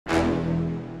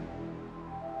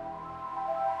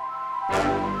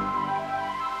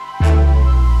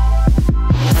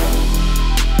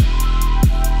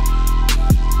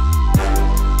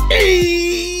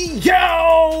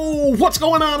What's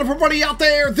going on, everybody out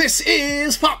there? This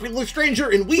is Popular Stranger,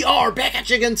 and we are back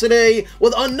at you again today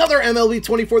with another MLB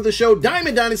 24 The Show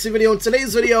Diamond Dynasty video. In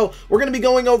today's video, we're going to be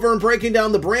going over and breaking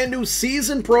down the brand new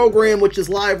season program, which is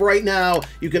live right now.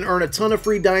 You can earn a ton of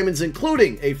free diamonds,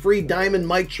 including a free diamond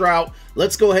Mike Trout.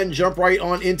 Let's go ahead and jump right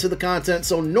on into the content.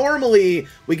 So normally,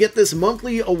 we get this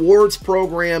monthly awards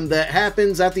program that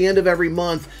happens at the end of every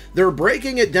month. They're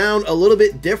breaking it down a little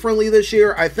bit differently this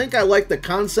year. I think I like the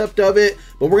concept of it,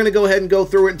 but we're going to go ahead and go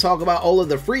through it and talk about all of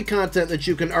the free content that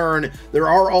you can earn. There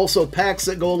are also packs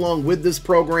that go along with this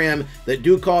program that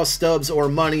do cost stubs or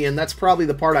money, and that's probably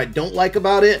the part I don't like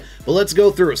about it, but let's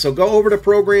go through it. So go over to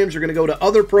programs, you're going to go to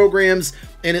other programs,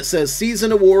 and it says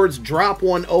season awards drop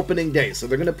one opening day. So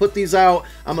they're going to put these out,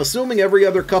 I'm assuming every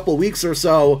other couple weeks or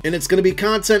so, and it's going to be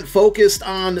content focused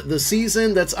on the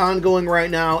season that's ongoing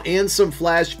right now and some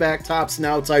flashback tops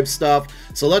now type stuff.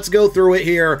 So let's go through it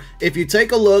here. If you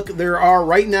take a look, there are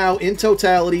right now in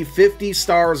totality 50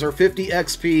 stars or 50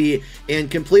 XP,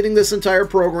 and completing this entire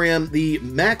program, the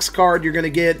max card you're going to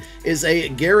get is a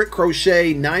Garrett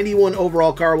Crochet 91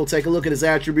 overall card. We'll take a look at his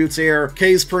attributes here.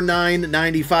 Ks per 9,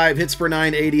 95, hits per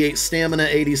 9, 88, stamina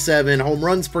 87, home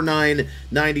runs per 9,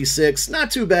 96.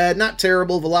 Not too bad, not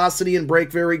terrible. Velocity and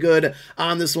break very good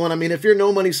on this one. I mean, if you're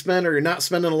no money spender, you're not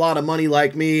spending a lot of money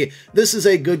like me, this is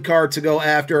a good card to go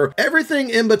after. Everything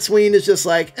in between is just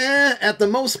like, at the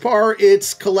most part,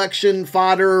 it's collection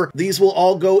fodder. These will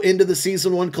all go into the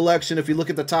season 1 collection. If you look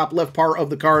at the top left part of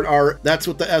the card art, that's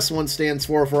what the S1 stands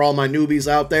for all my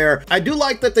newbies out there. I do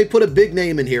like that they put a big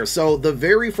name in here. So the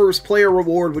very first player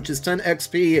reward, which is 10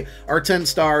 XP or 10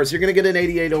 stars, you're going to get an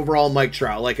 88 overall Mike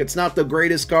Trout. Like, it's not the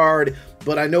greatest card,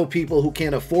 but I know people who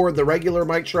can't afford the regular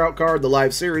Mike Trout card, the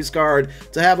live series card.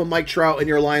 To have a Mike Trout in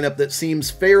your lineup that seems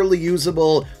fairly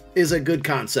usable is a good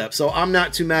concept. So I'm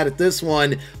not too mad at this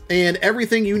one. And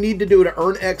everything you need to do to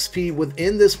earn XP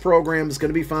within this program is going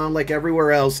to be found, like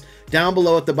everywhere else, down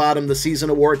below at the bottom, the season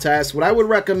award task. What I would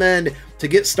recommend to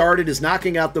get started is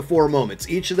knocking out the 4 moments.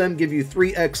 Each of them give you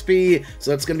 3 XP,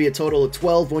 so that's going to be a total of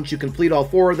 12 once you complete all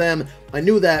 4 of them. I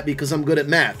knew that because I'm good at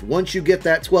math. Once you get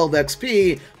that 12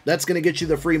 XP, that's going to get you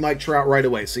the free Mike Trout right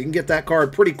away. So you can get that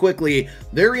card pretty quickly.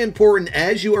 Very important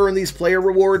as you earn these player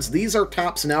rewards. These are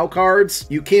Tops Now cards.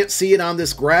 You can't see it on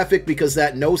this graphic because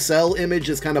that no sell image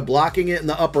is kind of blocking it in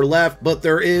the upper left, but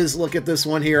there is, look at this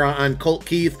one here on Colt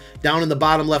Keith, down in the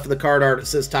bottom left of the card art, it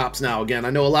says Tops Now. Again,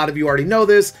 I know a lot of you already know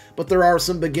this, but there are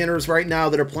some beginners right now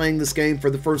that are playing this game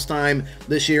for the first time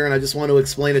this year, and I just want to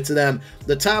explain it to them.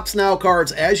 The Tops Now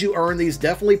cards, as you earn these,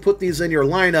 definitely put these in your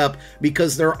lineup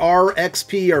because there are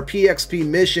XP or PXP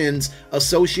missions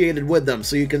associated with them.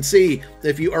 So you can see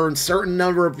if you earn certain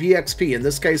number of PXP, in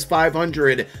this case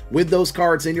 500, with those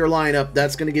cards in your lineup,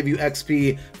 that's going to give you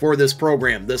XP for this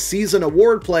program. The season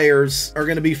award players are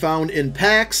going to be found in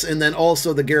packs, and then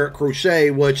also the Garrett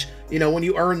Crochet, which, you know, when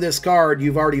you earn this card,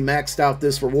 you've already maxed out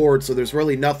this reward, so there's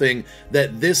really nothing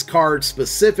that this card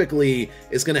specifically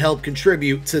is going to help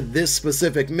contribute to this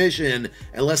specific mission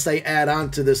unless they add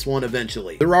on to this one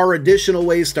eventually. There are additional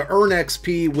ways to earn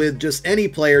XP with just any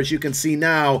players. You can see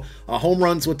now home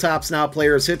runs with Tops Now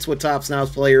players, hits with Tops Now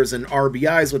players, and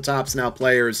RBIs with Tops Now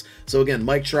players. So again,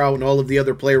 Mike Trout and all of the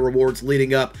other player rewards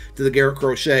leading up to the Garrett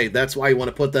Crochet. That's why you want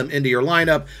to put them into your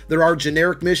lineup. There are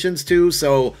generic missions too,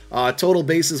 so total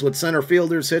bases with center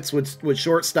fielders, hits with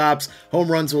shortstops,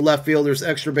 home runs with left fielders,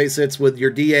 extra base hits with your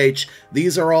DH.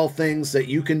 These are all things that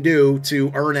you can do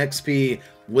to earn XP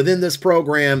within this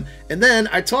program. And then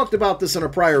I talked about this in a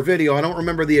prior video, I don't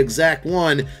remember the exact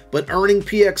one, but earning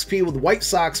PXP with White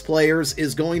Sox players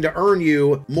is going to earn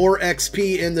you more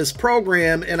XP in this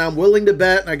program, and I'm willing to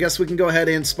bet, I guess we can go ahead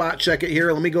and spot check it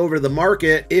here. Let me go over to the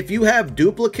market. If you have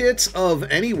duplicates of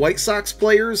any White Sox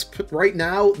players right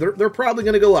now, they're probably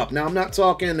going to go up. Now, I'm not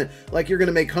talking like you're going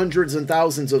to make hundreds and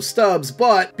thousands of stubs,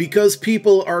 but because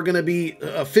people are going to be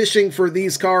fishing for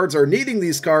these cards or needing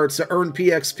these cards to earn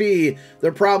PXP,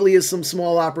 there probably is some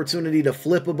small opportunity to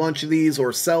flip a bunch of these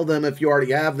or sell them if you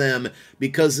already have them,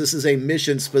 because this is a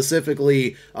mission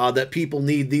specifically that people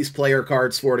need these player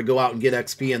cards for to go out and get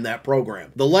XP in that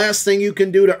program. The last thing you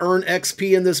can do to earn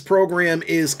XP in this program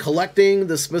is collecting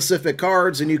the specific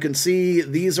cards, and you can see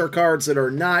these are cards that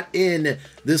are not in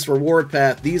this reward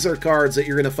path. These are cards that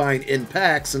you're going to find in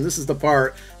packs, and this is the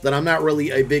part that I'm not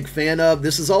really a big fan of.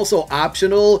 This is also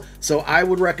optional, so I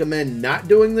would recommend not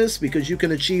doing this because you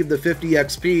can achieve the 50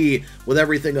 XP with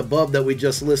everything above that we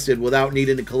just listed without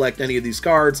needing to collect any of these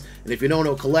cards. And if you don't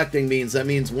know what collecting means, that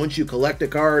means once you collect a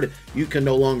card, you can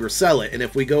no longer sell it. And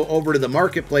if we go over to the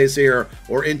marketplace here,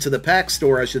 or into the pack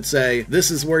store, I should say,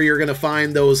 this is where you're going to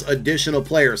find those additional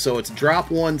players. So it's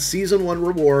drop 1, season 1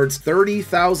 rewards,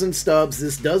 30,000 stubs.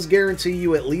 This does guarantee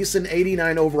you at least an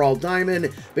 89 overall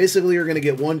diamond. Basically, you're going to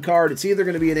get one card. It's either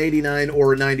going to be an 89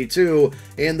 or a 92.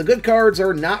 And the good cards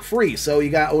are not free. So you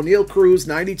got O'Neal Cruz,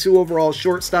 92 overall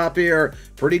shortstop here.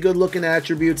 Pretty good looking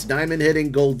attributes, diamond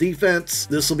hitting, gold defense.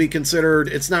 This will be considered,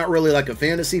 it's not really like a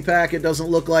fantasy pack, it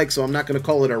doesn't look like, so I'm not going to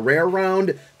call it a rare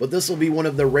round, but this will be one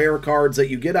of the rare cards that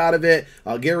you get out of it.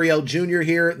 Gary L. Jr.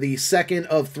 here, the second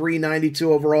of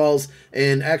 392 overalls,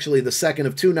 and actually the second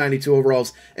of 292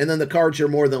 overalls, and then the cards you're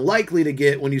more than likely to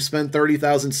get when you spend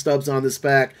 30,000 stubs on this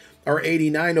pack are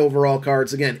 89 overall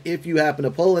cards. Again, if you happen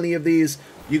to pull any of these,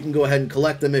 you can go ahead and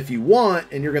collect them if you want,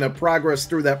 and you're going to progress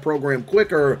through that program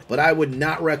quicker, but I would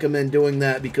not recommend doing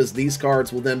that because these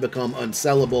cards will then become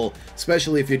unsellable,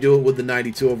 especially if you do it with the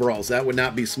 92 overalls. That would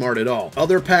not be smart at all.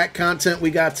 Other pack content we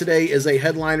got today is a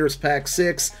Headliners Pack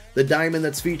 6. The diamond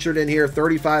that's featured in here,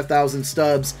 35,000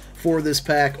 stubs for this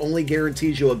pack, only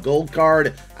guarantees you a gold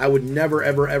card. I would never,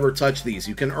 ever, ever touch these.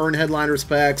 You can earn Headliners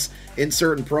packs in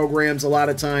certain programs a lot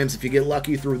of times if you get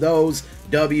lucky through those,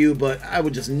 but I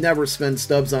would just never spend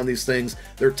stubs on these things.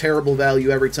 They're terrible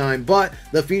value every time. But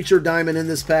the featured diamond in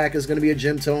this pack is going to be a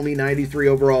Jim Thome 93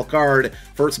 overall card.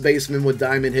 First baseman with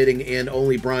diamond hitting and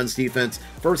only bronze defense.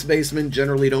 First baseman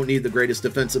generally don't need the greatest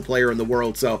defensive player in the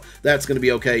world, so that's going to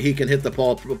be okay. He can hit the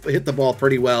ball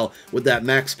pretty well with that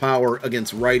max power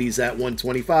against righties at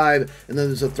 125. And then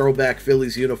there's a throwback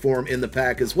Phillies uniform in the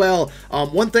pack as well.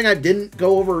 One thing I didn't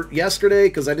go over yesterday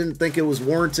because I didn't think it was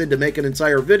warranted to make an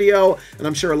entire video, and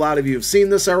I'm sure a lot of you have seen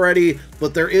this already,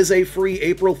 but there is a free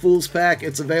April Fool's pack.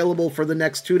 It's available for the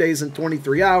next 2 days and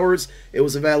 23 hours. It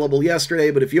was available yesterday,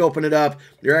 but if you open it up,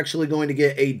 you're actually going to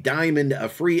get a diamond, a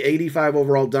free 85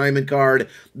 overall diamond card.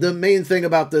 The main thing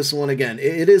about this one, again,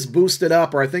 it is boosted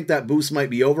up, or I think that boost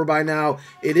might be over by now.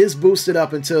 It is boosted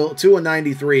up until to a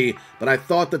 93, but I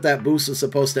thought that that boost is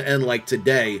supposed to end like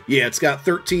today. Yeah, it's got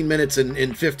 13 minutes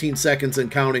and 15 seconds and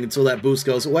counting until that boost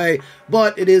goes away,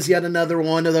 but it is yet another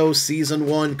one of those Season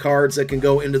 1 cards that can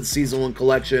go into the Season 1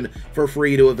 collection for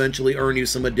free to eventually earn you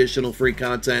some additional free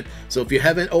content. So if you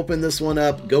haven't opened this one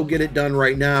up, go get it done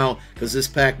right now, because this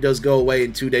pack does go away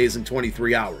in 2 days and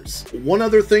 23 hours. One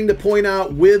other thing to point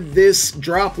out with this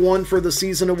drop 1 for the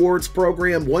Season Awards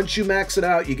program, once you max it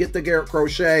out, you get the Garrett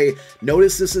Crochet.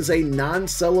 Notice this is a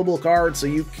non-sellable card, so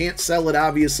you can't sell it,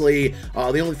 obviously.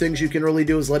 The only things you can really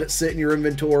do is let it sit in your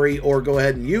inventory or go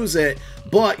ahead and use it,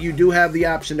 but you do have the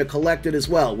option to collect it as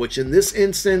well, which in this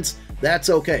instance,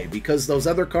 that's okay, because those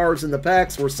other cards in the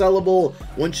packs were sellable.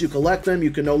 Once you collect them,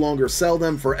 you can no longer sell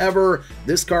them forever.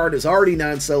 This card is already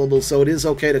non-sellable, so it is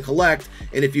okay to collect.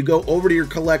 And if you go over to your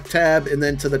collect tab and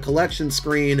then to the collection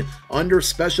screen, under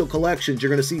special collections,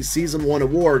 you're going to see Season 1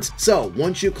 awards. So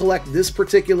once you collect this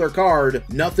particular card,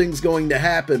 nothing's going to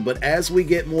happen, but as we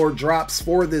get more drops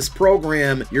for this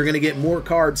program, you're going to get more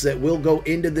cards that will go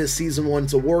into this Season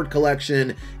 1's award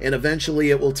collection, and eventually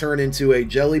it will turn into a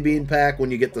Jelly Bean pack when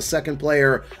you get the second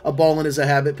player, a Ballin' is a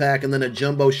Habit pack, and then a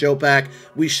Jumbo Show pack.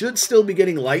 We should still be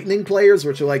getting Lightning players,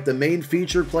 which are like the main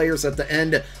featured players at the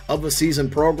end of a season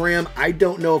program. I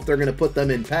don't know if they're going to put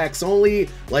them in packs only,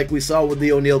 like we saw with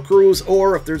the O'Neal Cruz,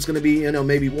 or if there's going to be, you know,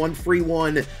 maybe one free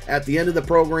one at the end of the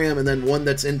program and then one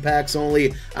that's in packs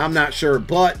only. I'm not sure,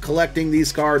 but collecting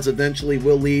these cards eventually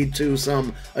will lead to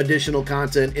some additional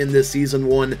content in this Season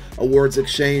 1 awards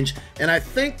exchange. And I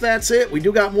think that's it. We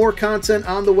do got more content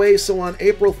on the way, so on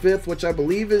April 5th, which I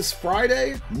believe is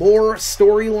Friday, more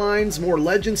storylines, more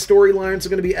Legend storylines are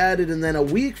going to be added, and then a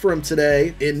week from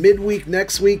today, in midweek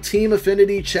next week, Team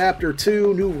Affinity Chapter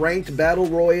 2, new ranked battle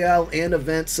royale and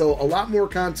event, so a lot more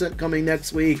content coming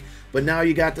next week. But now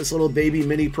you got this little baby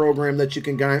mini program that you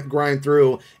can grind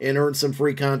through and earn some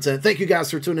free content. Thank you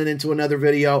guys for tuning into another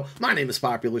video. My name is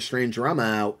Popular Stranger. I'm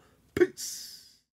out. Peace.